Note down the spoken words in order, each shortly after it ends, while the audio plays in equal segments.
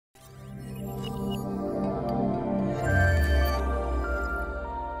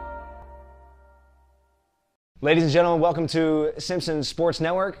Ladies and gentlemen, welcome to Simpson Sports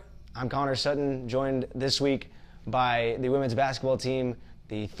Network. I'm Connor Sutton, joined this week by the women's basketball team,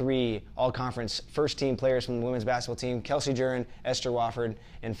 the three all-conference first-team players from the women's basketball team, Kelsey Jurin, Esther Wofford,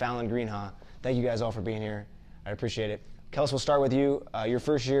 and Fallon Greenhaw. Thank you guys all for being here. I appreciate it. Kelsey, we'll start with you. Your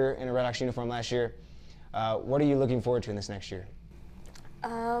first year in a Red Hawks uniform last year. What are you looking forward to in this next year?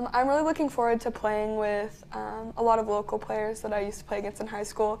 I'm really looking forward to playing with a lot of local players that I used to play against in high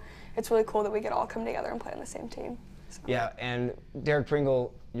school. It's really cool that we could all come together and play on the same team. So. Yeah, and Derek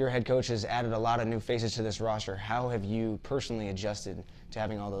Pringle, your head coach, has added a lot of new faces to this roster. How have you personally adjusted to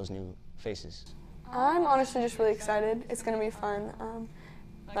having all those new faces? I'm honestly just really excited. It's going to be fun.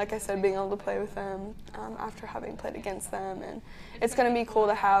 Like I said, being able to play with them after having played against them. And it's going to be cool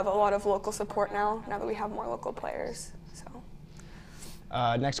to have a lot of local support now that we have more local players.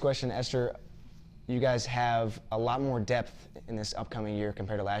 So. Next question, Esther. You guys have a lot more depth in this upcoming year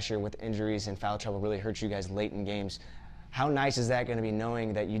compared to last year, with injuries and foul trouble really hurt you guys late in games. How nice is that going to be,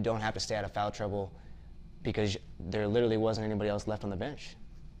 knowing that you don't have to stay out of foul trouble because there literally wasn't anybody else left on the bench?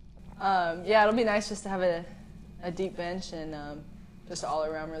 Yeah, it'll be nice just to have a deep bench and just an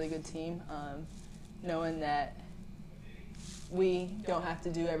all-around really good team, knowing that we don't have to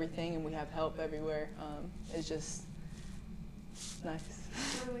do everything and we have help everywhere. It's just nice.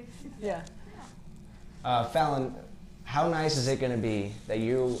 Yeah. Fallon, how nice is it going to be that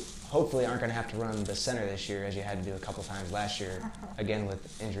you hopefully aren't going to have to run the center this year, as you had to do a couple times last year, again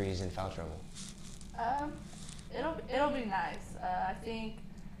with injuries and foul trouble? It'll be nice. I think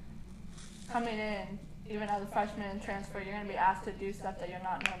coming in, even as a freshman and transfer, you're going to be asked to do stuff that you're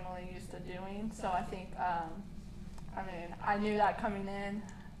not normally used to doing. So I think, I knew that coming in,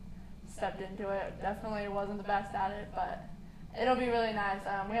 stepped into it. Definitely wasn't the best at it, but it'll be really nice.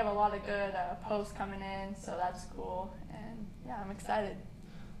 We have a lot of good posts coming in, so that's cool. And yeah, I'm excited.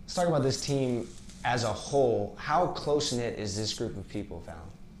 Let's talk about this team as a whole. How close-knit is this group of people, Fallon?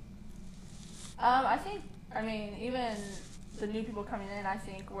 I think, even the new people coming in, I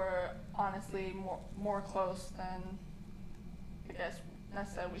think we're honestly more close than I guess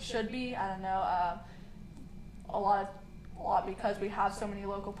necessarily we should be. I don't know. A lot because we have so many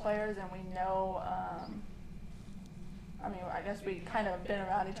local players and we know. I guess we kind of been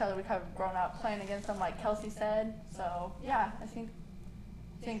around each other. We kind of grown up playing against them, like Kelsey said. So yeah, I think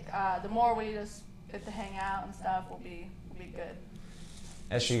the more we just get to hang out and stuff will be good.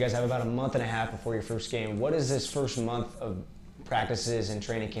 Esther, you guys have about a month and a half before your first game. What is this first month of practices and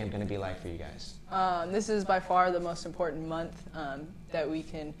training camp going to be like for you guys? This is by far the most important month that we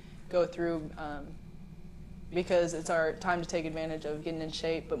can go through because it's our time to take advantage of getting in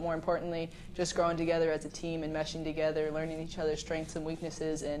shape, but more importantly, just growing together as a team and meshing together, learning each other's strengths and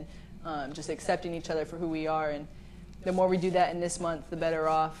weaknesses, and just accepting each other for who we are. And the more we do that in this month, the better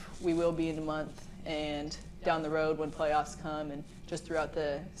off we will be in a month and down the road when playoffs come and just throughout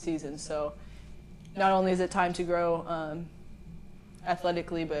the season. So not only is it time to grow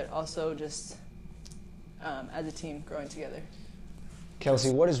athletically, but also just as a team growing together. Kelsey,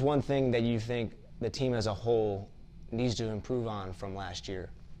 what is one thing that you think the team as a whole needs to improve on from last year?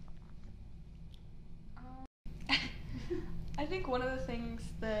 I think one of the things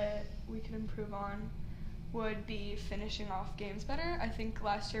that we could improve on would be finishing off games better. I think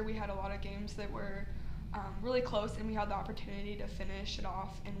last year we had a lot of games that were really close and we had the opportunity to finish it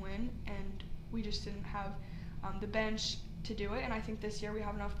off and win, and we just didn't have the bench to do it. And I think this year we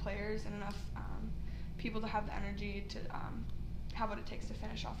have enough players and enough people to have the energy to have what it takes to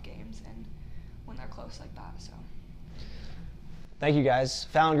finish off games and when they're close like that. So. Thank you guys.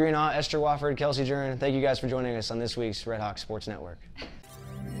 Fallon Greenhaw, Esther Wofford, Kelsey Jurin, thank you guys for joining us on this week's Red Hawks Sports Network.